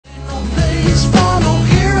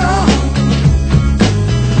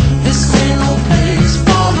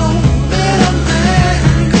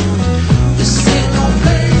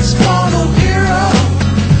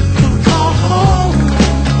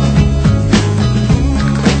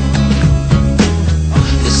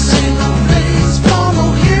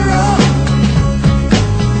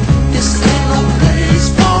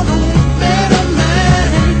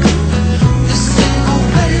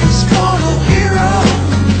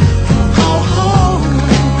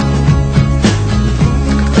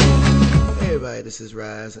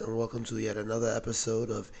Raz, and welcome to yet another episode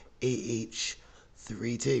of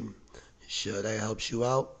AH3 Team. Should I help you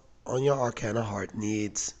out on your Arcana heart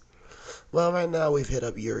needs? Well, right now we've hit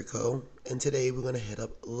up Yuriko, and today we're going to hit up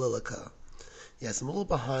Lilica. Yes, I'm a little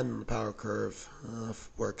behind on the power curve.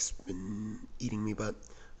 Work's been eating me, but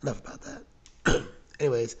enough about that.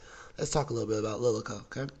 Anyways, let's talk a little bit about Lilica,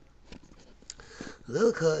 okay?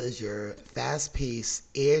 Lilica is your fast-paced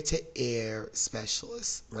air-to-air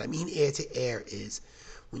specialist. What I mean air-to-air is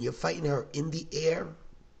when you're fighting her in the air,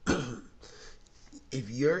 if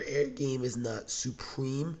your air game is not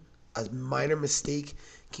supreme, a minor mistake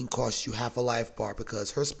can cost you half a life bar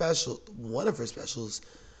because one of her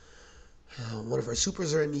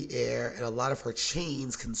supers are in the air, and a lot of her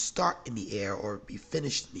chains can start in the air or be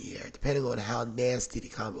finished in the air, depending on how nasty the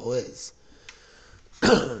combo is.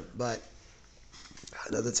 But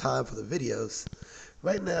another time for the videos.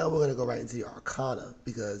 Right now, we're going to go right into the Arcana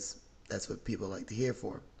because that's what people like to hear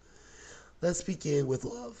for. Let's begin with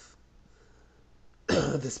love.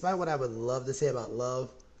 Despite what I would love to say about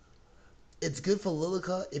love, it's good for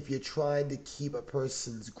Lilica if you're trying to keep a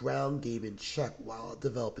person's ground game in check while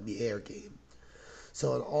developing the air game.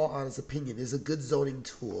 So in all honest opinion, it's a good zoning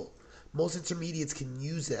tool. Most intermediates can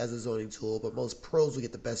use it as a zoning tool, but most pros will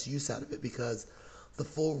get the best use out of it because the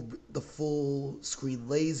full screen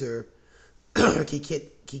laser can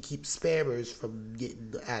keep spammers from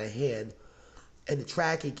getting out of hand, and the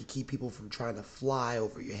tracking can keep people from trying to fly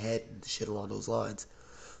over your head and shit along those lines.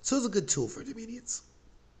 So it's a good tool for intermediates.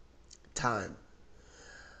 Time.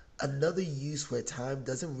 Another use where time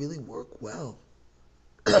doesn't really work well.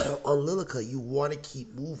 On Lilica, you want to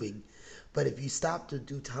keep moving, but if you stop to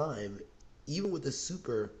do time, even with the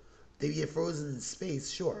super, they get frozen in space.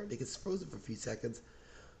 Sure, they get frozen for a few seconds.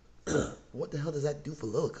 What the hell does that do for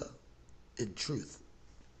Lilica? In truth,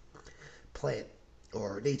 plant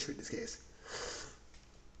or nature in this case.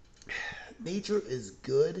 Nature is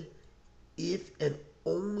good if and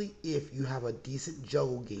only if you have a decent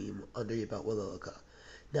juggle game under your belt with Lilica.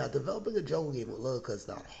 Now, developing a juggle game with Lilica is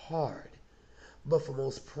not hard, but for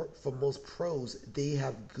most pros, they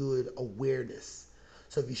have good awareness.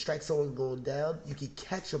 So if you strike someone going down, you can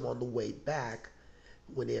catch them on the way back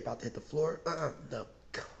when they're about to hit the floor. No.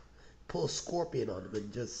 Pull a scorpion on them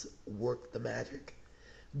and just work the magic.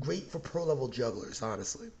 Great for pro-level jugglers,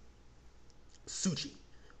 honestly. Suchi,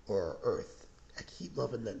 or Earth. I keep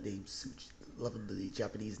loving that name, Suchi. Loving the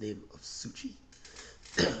Japanese name of Suchi.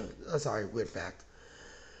 Sorry, weird fact.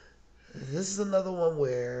 This is another one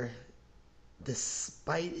where,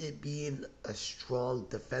 despite it being a strong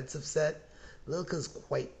defensive set, Lilica's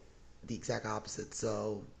quite the exact opposite,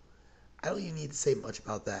 so I don't even need to say much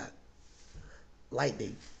about that.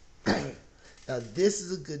 Lightning. Now, this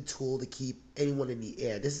is a good tool to keep anyone in the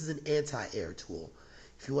air. This is an anti-air tool.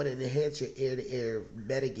 If you want to enhance your air-to-air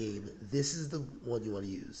metagame, this is the one you want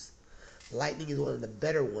to use. Lightning is one of the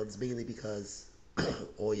better ones, mainly because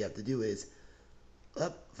all you have to do is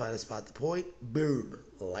find a spot to point, boom,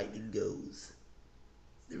 lightning goes.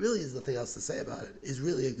 There really is nothing else to say about it. It's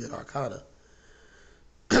really a good Arcana.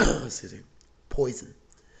 Excuse me. Poison.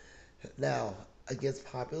 Now, against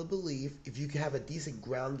popular belief, if you can have a decent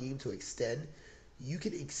ground game to extend, you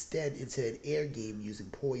can extend into an air game using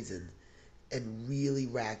poison and really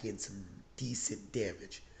rack in some decent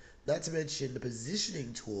damage. Not to mention the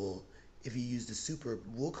positioning tool, if you use the super,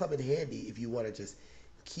 will come in handy if you want to just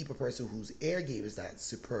keep a person whose air game is not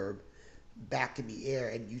superb back in the air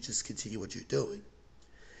and you just continue what you're doing.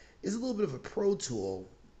 It's a little bit of a pro tool,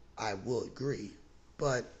 I will agree,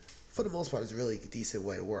 but for the most part, it's really a decent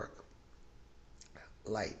way to work.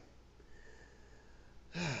 Light.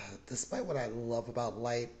 Despite what I love about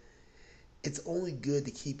light, it's only good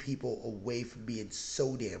to keep people away from being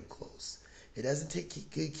so damn close. It doesn't take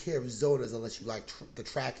good care of zoners unless you like the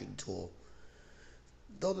tracking tool.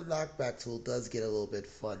 Though the knockback tool does get a little bit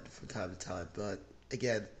fun from time to time, but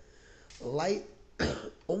again, light,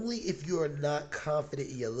 only if you are not confident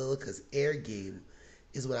in your Lilica's air game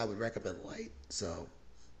is what I would recommend light. So,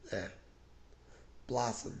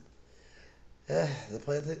 Blossom. The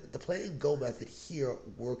plant and go method here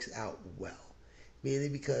works out well, mainly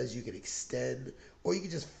because you can extend, or you can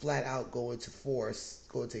just flat out go into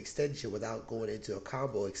extension without going into a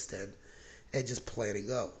combo extend and just plan and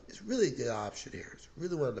go. It's really a good option here. It's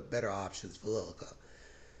really one of the better options for Lilica,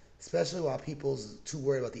 especially while people's too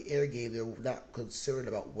worried about the air game. They're not concerned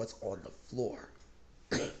about what's on the floor.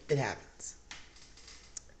 It happens.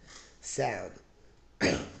 Sound.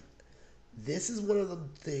 This is one of the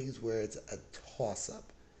things where it's a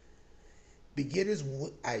toss-up. Beginners,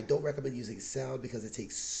 I don't recommend using sound because it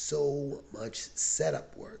takes so much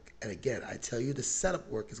setup work. And again, I tell you the setup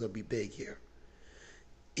work is going to be big here.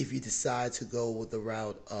 If you decide to go with the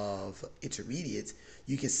route of intermediates,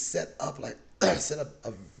 you can set up like set up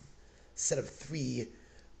a set of three,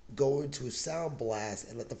 go into a sound blast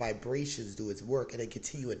and let the vibrations do its work, and then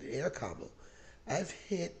continue in an air combo. I've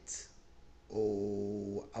hit,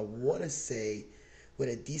 I want to say, with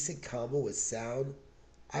a decent combo with sound,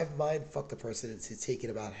 I've mind fucked a person into taking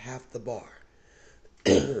about half the bar.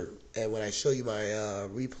 And when I show you my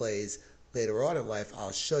replays later on in life,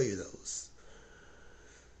 I'll show you those.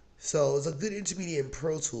 So it's a good intermediate and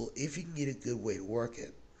pro tool if you can get a good way to work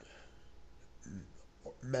it.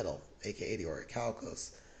 Metal, aka the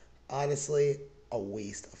Orichalcos, honestly, a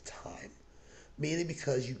waste of time. Mainly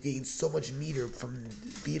because you gain so much meter from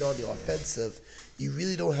being on the offensive, you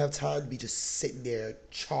really don't have time to be just sitting there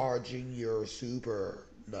charging your super.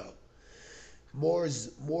 No. More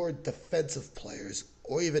defensive players,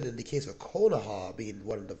 or even in the case of Konoha being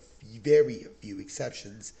one of the very few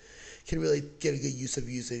exceptions, can really get a good use of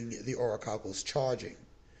using the Orichalcos charging.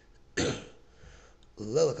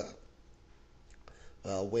 Lilica.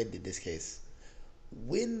 Wind in this case.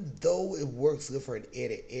 Wind, though it works good for an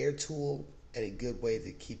air-to-air tool and a good way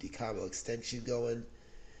to keep the combo extension going,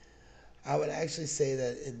 I would actually say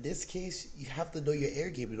that in this case, you have to know your air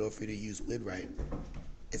game in order for you to use Wind right.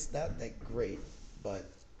 It's not that great, but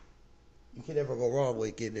you can never go wrong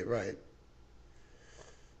with getting it right.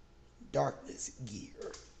 Darkness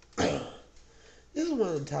gear. This is one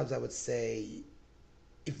of the times I would say,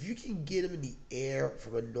 if you can get him in the air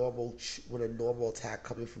from a normal with a normal attack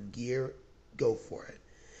coming from gear, go for it.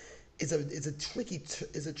 It's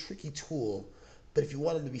a tricky tool, but if you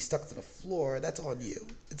want him to be stuck to the floor, that's on you.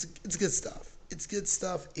 It's good stuff. It's good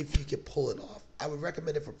stuff if you can pull it off. I would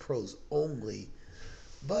recommend it for pros only,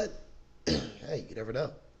 but hey, you never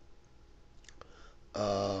know.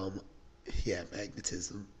 Yeah,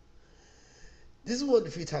 magnetism. This is one of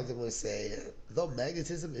the few times I'm going to say, though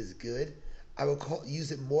magnetism is good, I would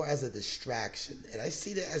use it more as a distraction. And I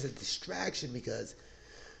see that as a distraction because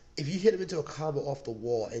if you hit him into a combo off the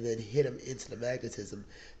wall and then hit him into the magnetism,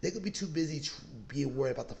 they could be too busy being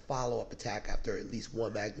worried about the follow-up attack after at least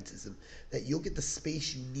one magnetism that you'll get the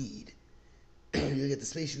space you need. You'll get the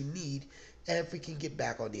space you need, and if we can get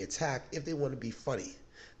back on the attack if they want to be funny.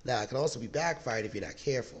 Now, it can also be backfired if you're not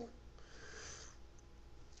careful.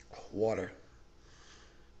 Water.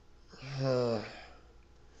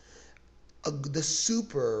 The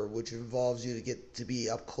super, which involves you to get to be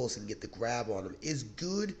up close and get the grab on them, is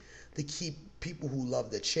good to keep people who love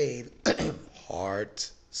the chain, Hart,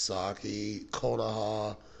 Saki,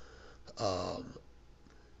 Konoha,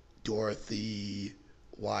 Dorothy,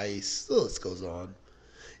 Weiss, the list goes on.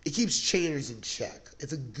 It keeps chainers in check.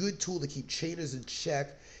 It's a good tool to keep chainers in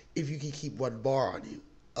check if you can keep one bar on you.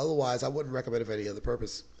 Otherwise, I wouldn't recommend it for any other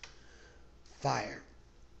purpose. Fire.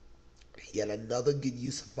 Yet another good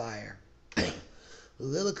use of fire.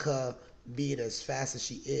 Lilica, being as fast as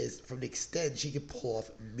she is, from the extent she can pull off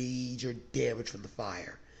major damage from the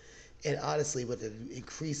fire. And honestly, with an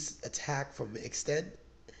increased attack from extent,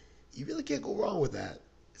 you really can't go wrong with that.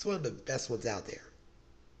 It's one of the best ones out there.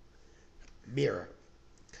 Mirror.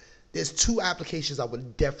 There's two applications I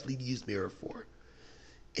would definitely use Mirror for.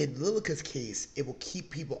 In Lilica's case, it will keep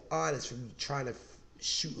people honest from trying to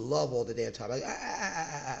shoot love all the damn time. Like,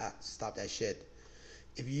 stop that shit.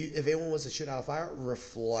 If anyone wants to shoot out of fire,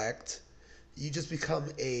 reflect. You just become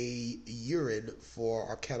a urine for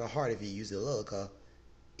Arcana Heart if you use the Lilica.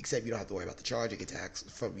 Except you don't have to worry about the charging attacks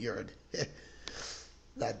from urine.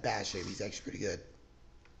 Not bashing, he's actually pretty good.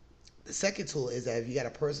 The second tool is that if you got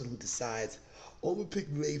a person who decides, oh, I'm gonna pick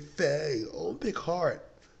Mei Fei, oh, I'm gonna pick Heart,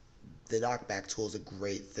 the knockback tool is a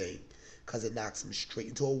great thing because it knocks them straight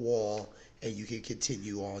into a wall and you can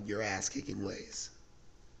continue on your ass kicking ways.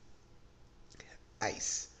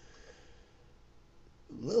 Ice.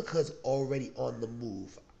 Lilica's already on the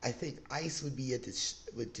move. I think ice would be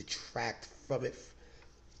would detract from it,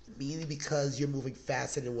 mainly because you're moving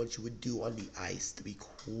faster than what you would do on the ice, to be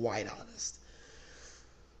quite honest.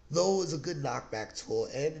 Though it's a good knockback tool,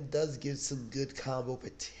 and it does give some good combo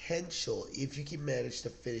potential if you can manage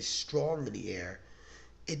to finish strong in the air.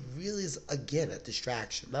 It really is, again, a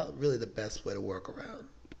distraction. Not really the best way to work around.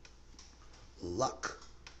 Luck.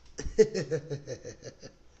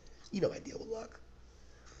 You know I deal with luck.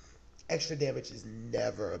 Extra damage is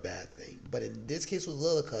never a bad thing. But in this case with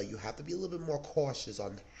Lilica, you have to be a little bit more cautious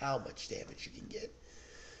on how much damage you can get.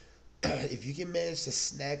 If you can manage to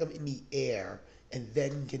snag them in the air and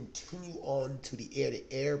then continue on to the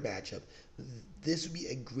air-to-air matchup, this would be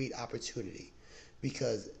a great opportunity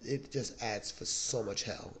because it just adds for so much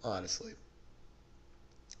hell, honestly.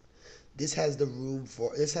 This has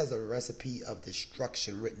the recipe of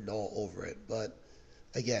destruction written all over it, but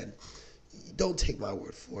Again, don't take my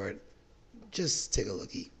word for it. Just take a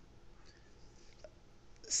lookie.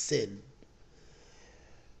 Sin.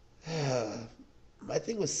 My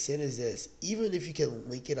thing with Sin is this. Even if you can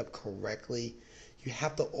link it up correctly, you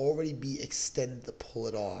have to already be extended to pull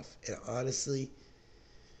it off. And honestly,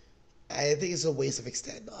 I think it's a waste of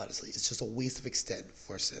extend, honestly. It's just a waste of extend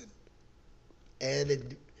for Sin.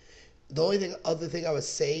 And the only other thing I would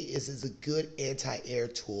say is it's a good anti-air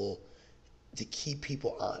tool to keep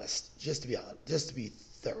people honest. Just to be honest, just to be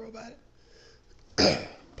thorough about it.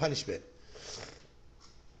 Punishment.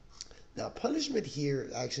 Now, punishment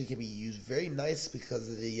here actually can be used very nice because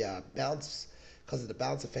of the bounce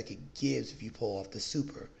effect it gives if you pull off the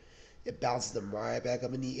super. It bounces them right back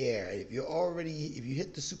up in the air, and if you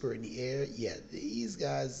hit the super in the air, yeah, these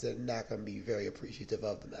guys are not going to be very appreciative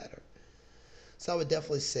of the matter. So I would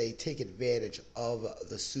definitely say take advantage of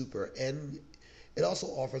the super, and it also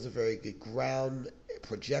offers a very good ground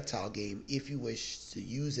projectile game if you wish to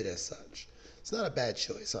use it as such. It's not a bad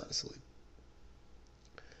choice, honestly.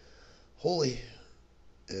 Holy,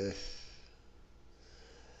 though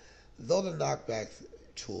the knockback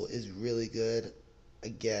tool is really good,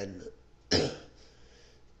 again, I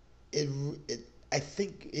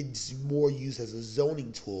think it's more used as a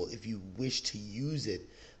zoning tool if you wish to use it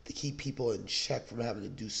to keep people in check from having to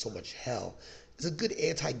do so much hell. It's a good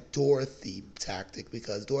anti-Dorothy tactic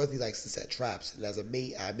because Dorothy likes to set traps, and as a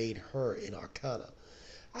mate, I made her in Arcana.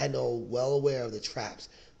 I know well aware of the traps.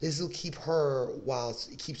 This will keep her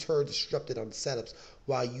it keeps her disrupted on setups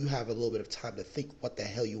while you have a little bit of time to think what the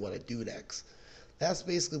hell you want to do next. That's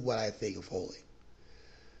basically what I think of Holy.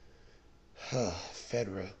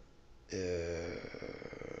 Fenra.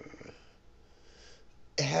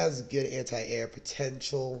 It has good anti-air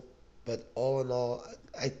potential, but all in all,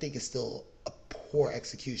 I think it's still a poor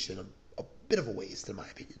execution, a bit of a waste in my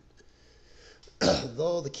opinion.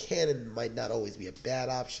 Though the cannon might not always be a bad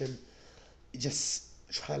option, just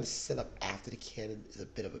trying to set up after the cannon is a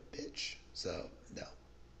bit of a bitch. So, no.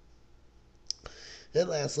 Then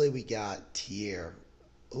lastly, we got Tier.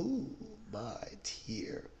 Ooh, my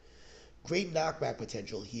Tier. Great knockback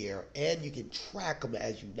potential here, and you can track them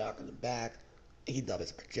as you knock them back. It can dump as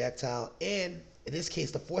a projectile, and in this case,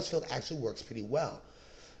 the force field actually works pretty well.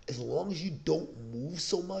 As long as you don't move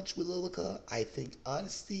so much with Lilica, I think,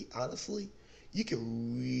 honestly, you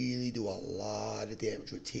can really do a lot of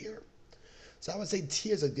damage with Tier. So I would say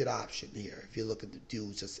Tier's a good option here if you're looking to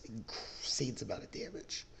do just insane amount of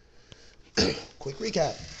damage. Quick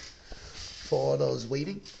recap. For all those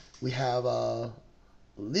waiting, we have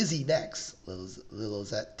Lizzie next.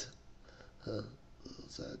 Lilozette.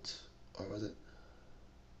 Lilozette. Or was it?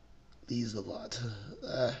 Lieselot.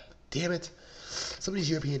 Damn it. Some of these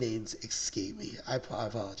European names escape me. I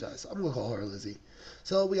apologize. I'm going to call her Lizzie.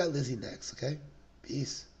 So we got Lizzie next, okay?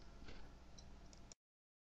 Peace.